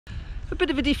A bit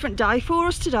of a different day for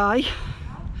us today.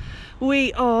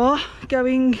 We are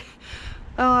going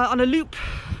on a loop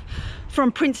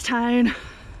from Princetown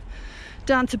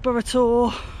down to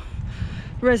Dartmoor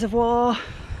Reservoir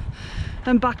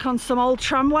and back on some old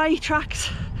tramway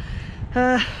tracks.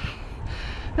 And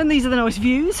these are the nice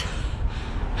views.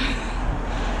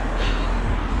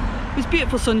 It was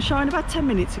beautiful sunshine about 10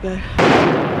 minutes ago.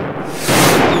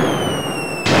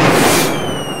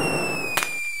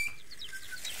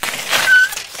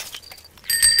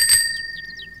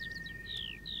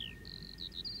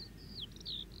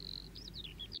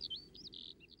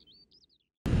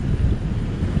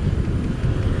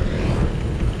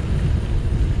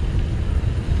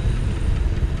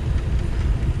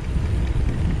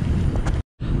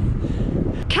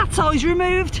 Cat's eyes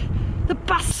removed. The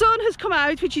sun has come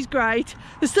out, which is great.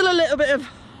 There's still a little bit of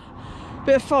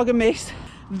fog and mist.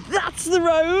 That's the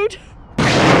road,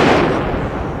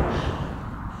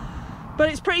 but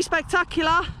it's pretty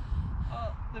spectacular.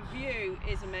 Oh, the view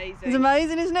is amazing. It's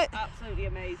amazing, isn't it? Absolutely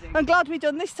amazing. I'm glad we've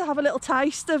done this to have a little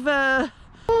taste of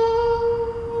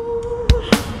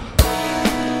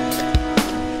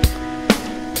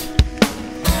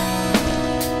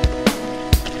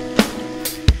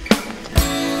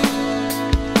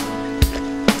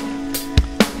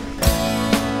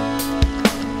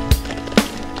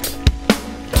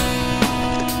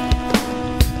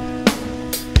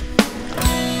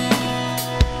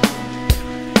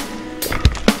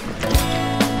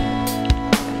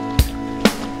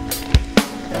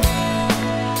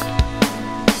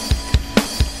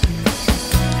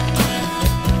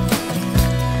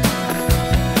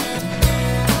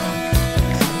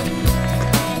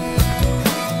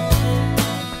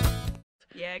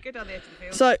Go down the edge of the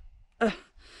field. so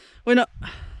we're not.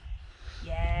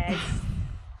 Yes.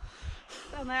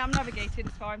 Down there, I'm navigating,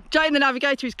 it's fine. Jane the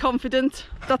navigator is confident.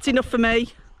 That's enough for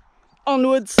me.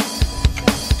 Onwards.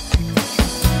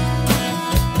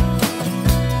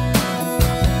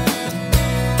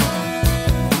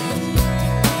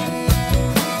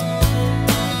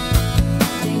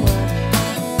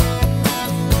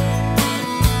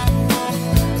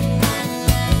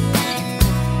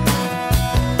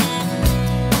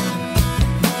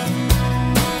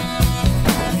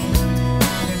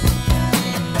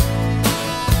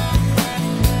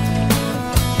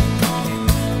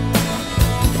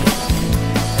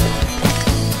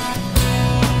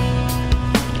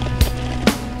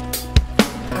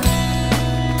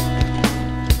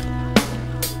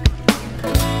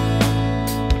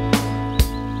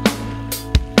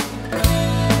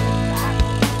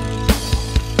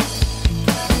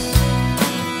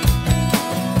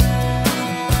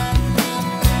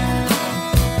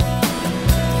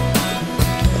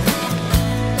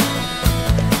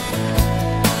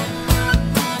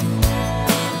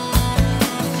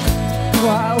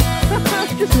 Wow.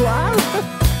 Just wow.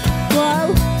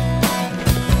 Wow.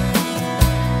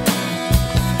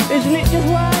 Isn't it just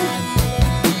wow?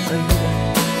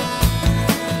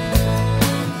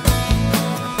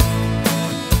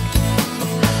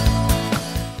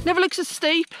 Never looks as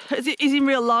steep as it is in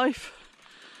real life.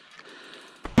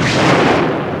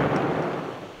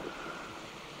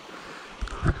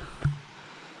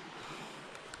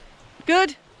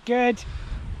 Good? Good.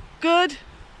 Good?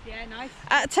 Yeah, nice.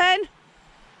 Out of 10?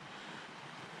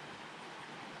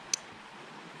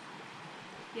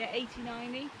 Yeah,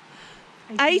 80-90.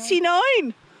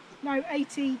 89? No,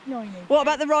 80-90. What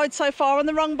about the ride so far on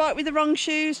the wrong bike with the wrong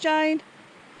shoes, Jane?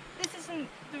 This isn't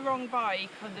the wrong bike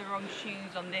or the wrong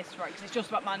shoes on this, right? Because it's just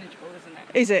about manageable, isn't it?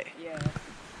 Is it? Yeah.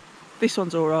 This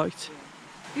one's alright.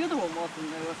 The other one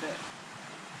wasn't though, was it?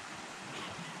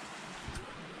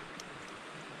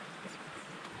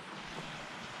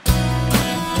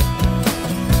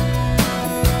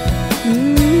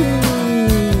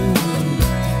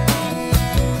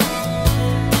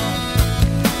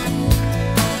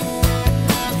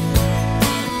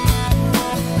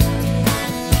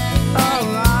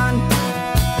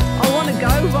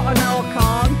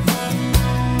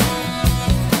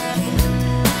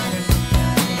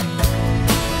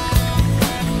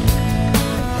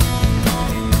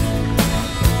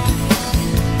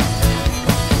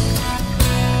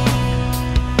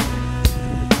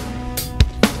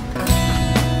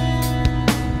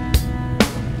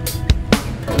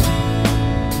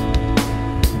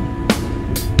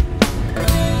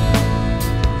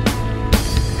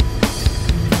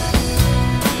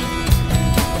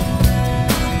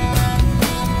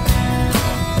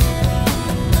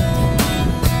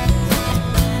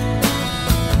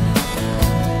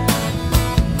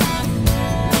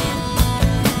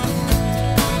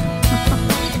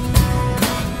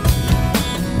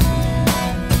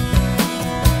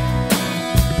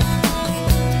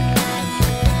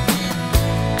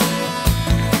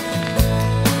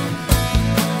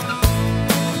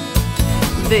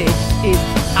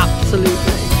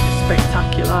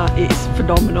 It is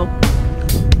phenomenal.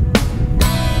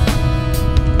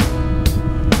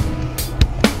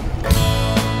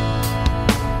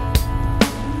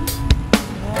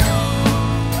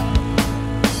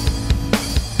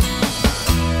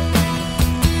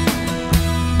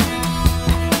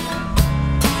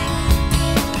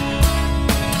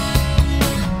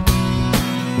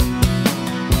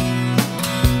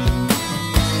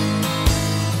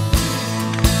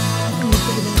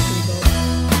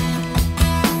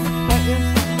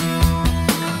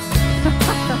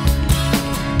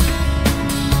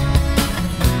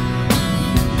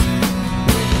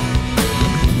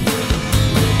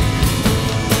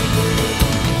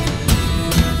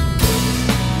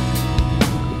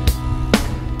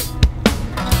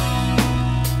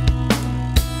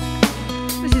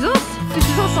 This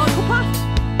is our cycle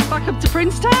path back up to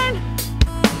Princetown.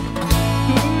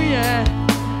 Oh yeah,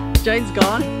 Jane's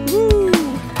gone. Woo.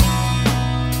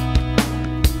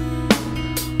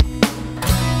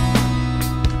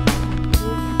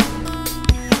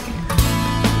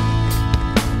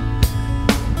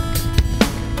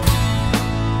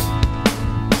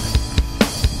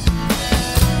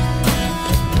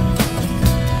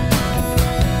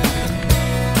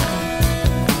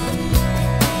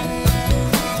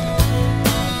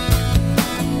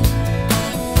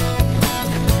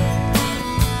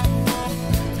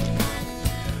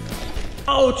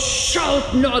 Thou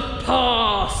shalt not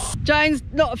pass! Jane's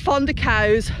not fond of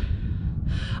cows.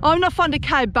 I'm not fond of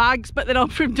cow bags, but then I'm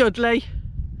from Dudley.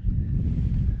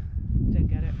 Don't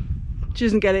get it. She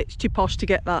doesn't get it, it's too posh to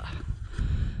get that.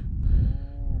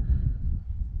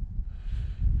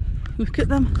 Look at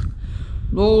them.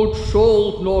 Thou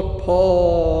shalt not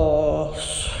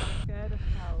pass. Scared of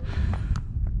cows.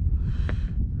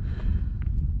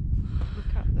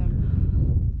 Look at them.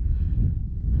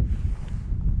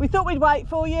 We thought we'd wait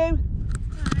for you.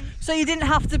 So you didn't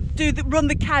have to run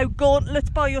the cow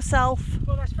gauntlet by yourself.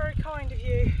 Well, that's very kind of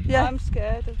you. Yeah. I'm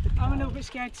scared of the cows. I'm a little bit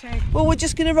scared too. Well, we're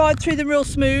just going to ride through them real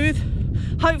smooth.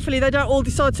 Hopefully they don't all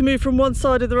decide to move from one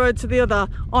side of the road to the other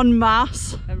en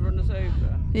masse. And run us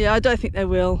over. Yeah, I don't think they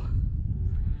will.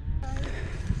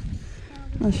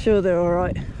 I'm sure they're all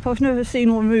right. I've never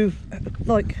seen one move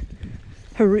like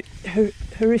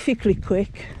horrifically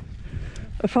quick,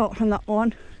 apart from that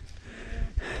one.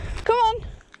 Come on.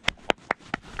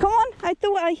 Come on, out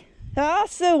the way.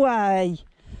 That's the way.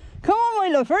 Come on,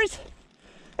 my lovers.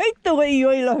 Out the way,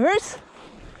 my lovers.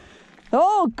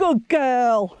 Oh, good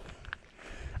girl.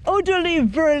 Utterly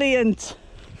brilliant.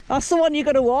 That's the one you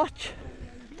got to watch.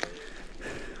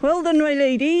 Well done, my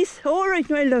ladies. All right,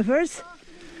 my lovers.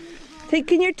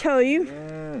 Taking your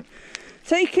time.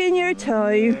 Taking your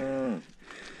time.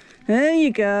 There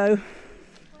you go.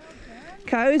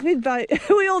 Cows with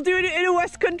we all doing it in a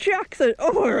West Country accent.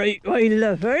 All right, my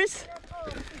lovers.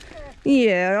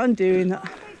 Yeah, I'm doing that.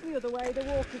 The other way, the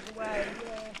walk is the way.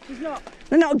 Yeah. She's not.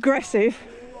 They're not aggressive.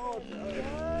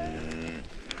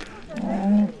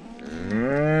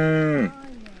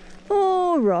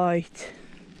 All right.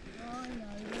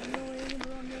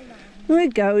 We're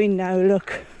going now,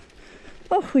 look.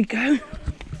 Off we go.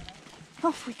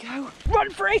 Off we go. Run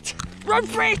for it! Run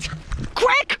for it!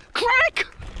 Quick! Quick!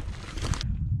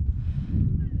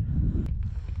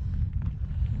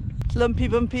 Lumpy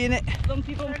bumpy in it.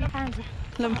 Lumpy bumpy.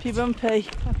 Lumpy bumpy.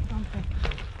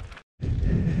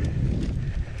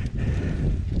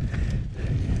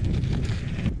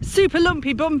 Super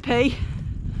lumpy bumpy,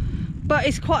 but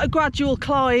it's quite a gradual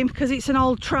climb because it's an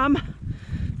old tram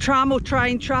or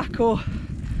train track,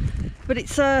 but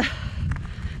it's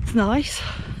nice.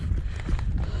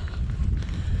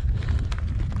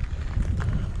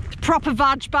 Proper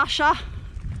vag basher.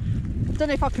 Don't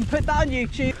know if I can put that on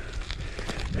YouTube.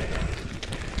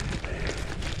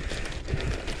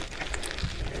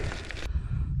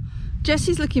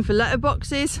 Jessie's looking for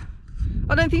letterboxes.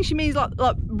 I don't think she means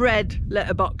like red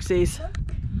letterboxes.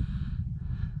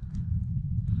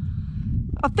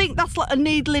 I think that's like a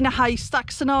needle in a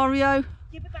haystack scenario.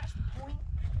 Yeah, but that's the point.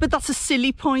 But that's a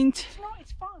silly point. It's not,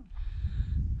 it's fun.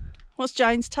 What's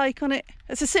Jane's take on it?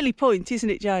 It's a silly point, isn't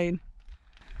it, Jane?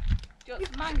 Do you want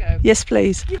some mango? Yes,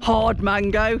 please. Hard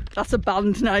Mango. That's a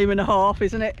band name and a half,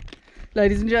 isn't it?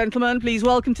 Ladies and gentlemen, please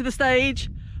welcome to the stage,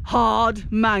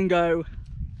 Hard Mango.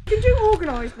 You can do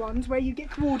organised ones where you get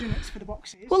coordinates for the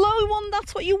boxes. Well,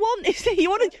 that's what you want, isn't it? You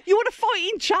want a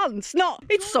fighting chance, not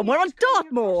it's somewhere on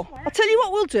Dartmoor. I'll tell you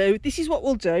what we'll do. This is what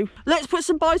we'll do. Let's put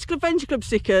some Bicycle Adventure Club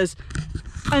stickers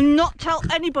and not tell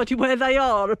anybody where they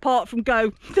are apart from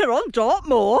go, they're on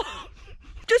Dartmoor.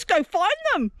 Just go find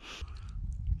them.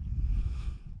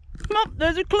 Oh,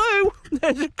 there's a clue.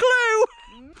 There's a clue.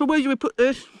 So where do we put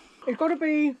this? It's got to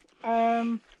be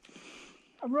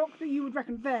a rock that you would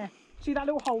reckon there. See that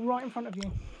little hole right in front of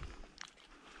you?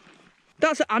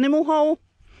 That's an animal hole.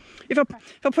 If I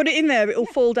put it in there, it'll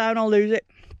fall down, I'll lose it.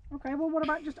 Okay, well what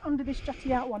about just under this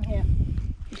jutty out one here?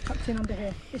 Just tucks in under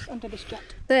here, under this jut.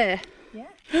 There. Yeah.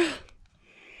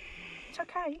 It's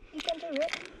okay, you can do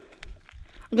it.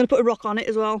 I'm going to put a rock on it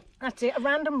as well. That's it, a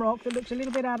random rock that looks a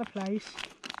little bit out of place.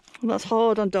 Well, that's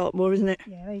hard on Dartmoor, isn't it?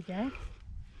 Yeah, there you go.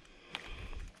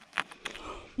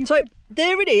 So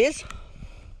there it is.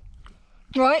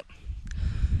 Right.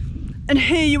 And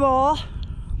here you are.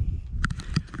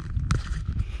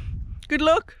 Good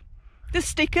luck. There's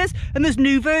stickers and there's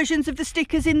new versions of the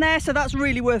stickers in there, so that's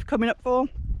really worth coming up for.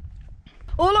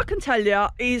 All I can tell you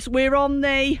is we're on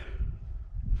the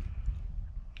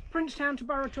Princetown to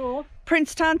Burrator.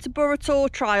 Princetown to Burrator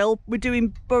trail. We're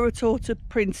doing Burrator to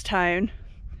Princetown.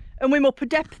 And we're up a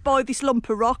depth by this lump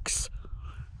of rocks.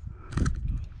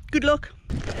 Good luck.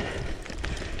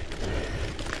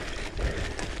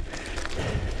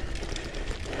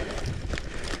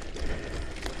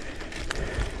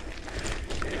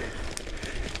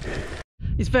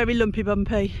 It's very lumpy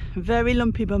bumpy, very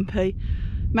lumpy bumpy.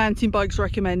 Mountain bikes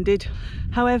recommended.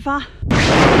 However,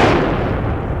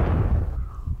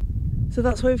 so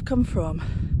that's where we've come from.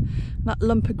 That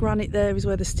lump of granite there is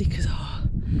where the stickers are.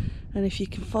 And if you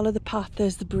can follow the path,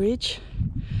 there's the bridge.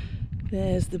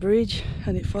 There's the bridge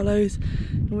and it follows.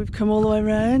 And we've come all the way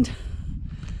around.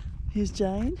 Here's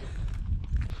Jane.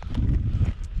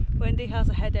 Wendy has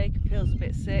a headache and feels a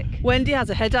bit sick. Wendy has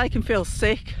a headache and feels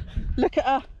sick. Look at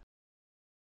her.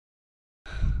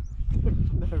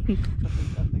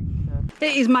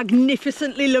 It is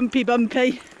magnificently lumpy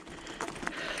bumpy.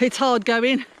 It's hard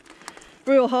going,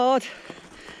 real hard.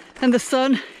 And the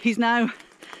sun is now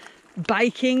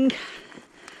baking.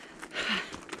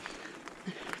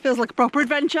 Feels like a proper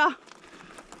adventure.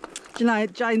 Do you know,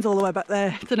 Jane's all the way back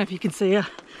there. Don't know if you can see her.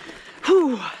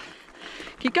 Whew.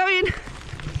 Keep going.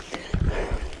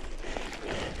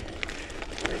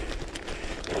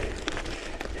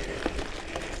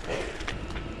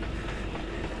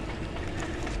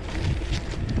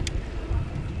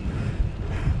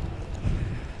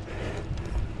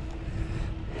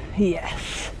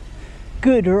 Yes,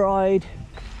 good ride.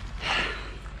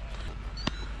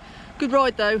 Good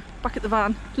ride though, back at the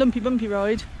van. Lumpy bumpy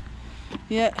ride.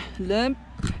 Yeah, lumpy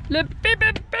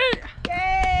bumpy.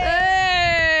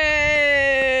 Hey!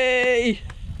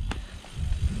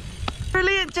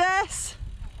 Brilliant, Jess.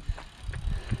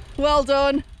 Well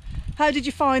done. How did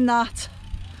you find that?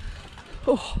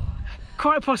 Oh,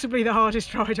 Quite possibly the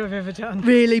hardest ride I've ever done.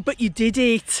 really, but you did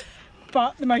it.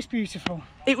 But the most beautiful.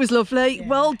 It was lovely. Yeah.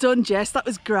 Well done, Jess. That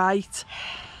was great.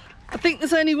 I think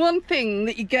there's only one thing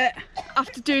that you get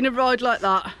after doing a ride like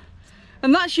that,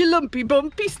 and that's your lumpy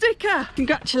bumpy sticker.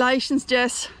 Congratulations,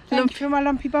 Jess. Thank you for my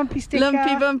lumpy bumpy sticker.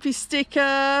 Lumpy bumpy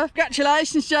sticker.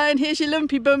 Congratulations, Jane. Here's your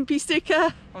lumpy bumpy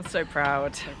sticker. I'm so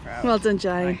proud. So proud. Well done,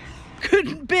 Jane.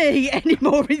 Couldn't be any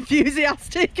more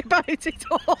enthusiastic about it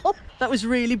all. That was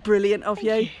really brilliant of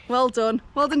you. Well done.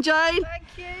 Well done, Jane.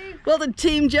 Thank you. Well done,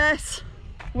 Team Jess.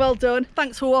 Well done.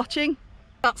 Thanks for watching.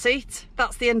 That's it.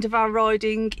 That's the end of our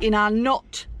riding in our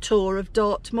not tour of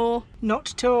Dartmoor. Not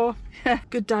tour.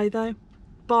 Good day though.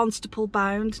 Barnstaple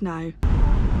bound now.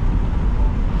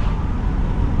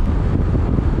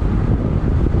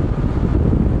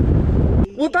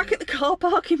 We're back at the car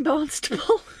park in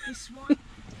Barnstaple. This one.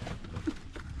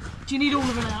 Do you need all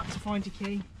of them out to find your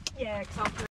key? Yeah, because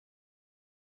I'm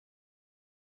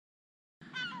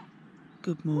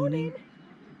Good morning.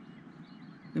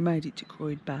 We made it to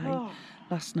Croyd Bay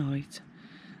last night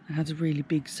and had a really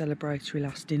big celebratory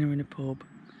last dinner in a pub,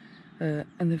 and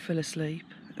then fell asleep,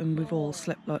 and we've all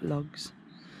slept like logs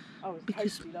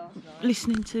because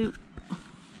listening to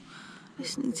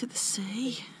the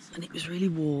sea, and it was really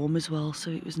warm as well,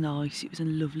 so it was nice. It was a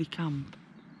lovely camp.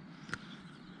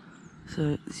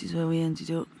 So this is where we ended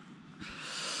up,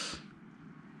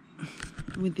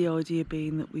 with the idea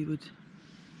being that we would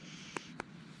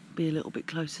be a little bit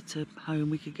closer to home.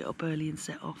 We could get up early and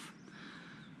set off.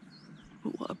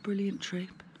 But what a brilliant trip.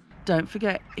 Don't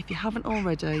forget, if you haven't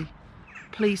already,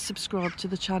 please subscribe to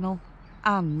the channel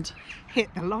and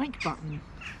Hit the like button.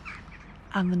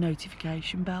 and the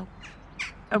notification bell.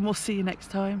 And we'll see you next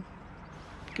time.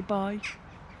 Goodbye.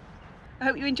 I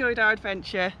hope you enjoyed our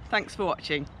adventure. Thanks for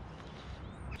watching.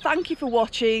 Thank you for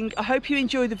watching. I hope you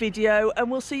enjoyed the video,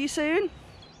 and we'll see you soon.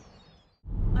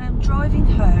 I am driving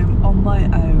home on my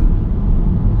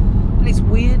own, and it's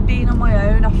weird being on my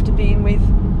own after being with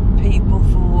people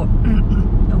for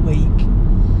a week,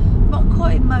 but I'm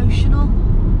quite emotional.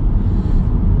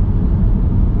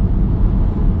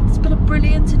 It's been a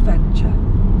brilliant adventure.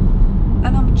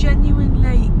 and I'm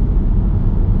genuinely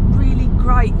really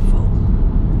grateful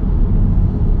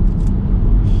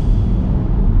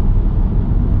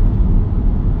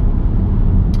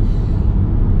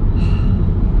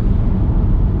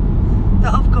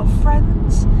that I've got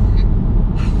friends,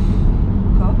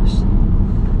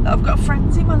 that I've got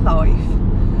friends in my life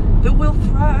that will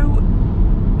throw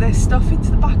their stuff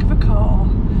into the back of a car,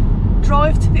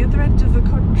 drive to the other end of the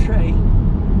country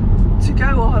to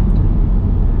go on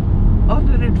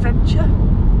an adventure,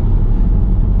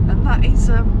 and that is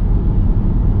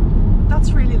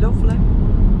that's really lovely.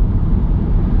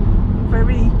 I'm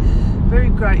very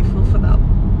grateful for that.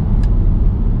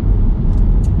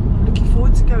 I'm looking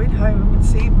forward to going home and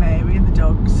seeing Mary and the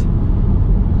dogs,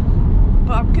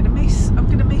 but I'm gonna miss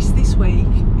this week.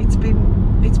 It's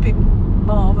been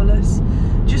marvellous,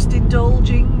 just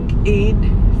indulging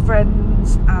in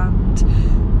friends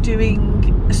and doing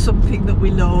something that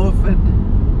we love,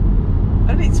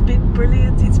 and it's been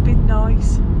brilliant, it's been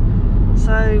nice.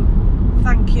 So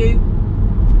thank you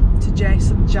to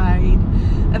Jess and Jane,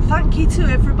 and thank you to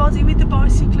everybody with the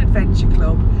Bicycle Adventure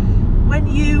Club. When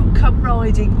you come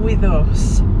riding with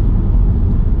us,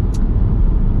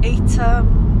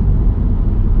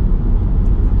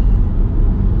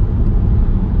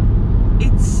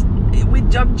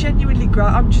 I'm genuinely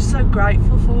I'm just so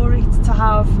grateful for it,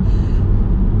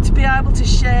 to be able to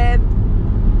share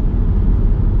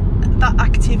that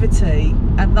activity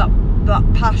and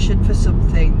that passion for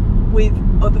something with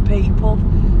other people.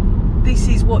 This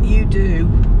is what you do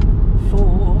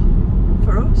for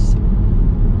us,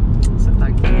 so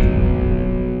thank you.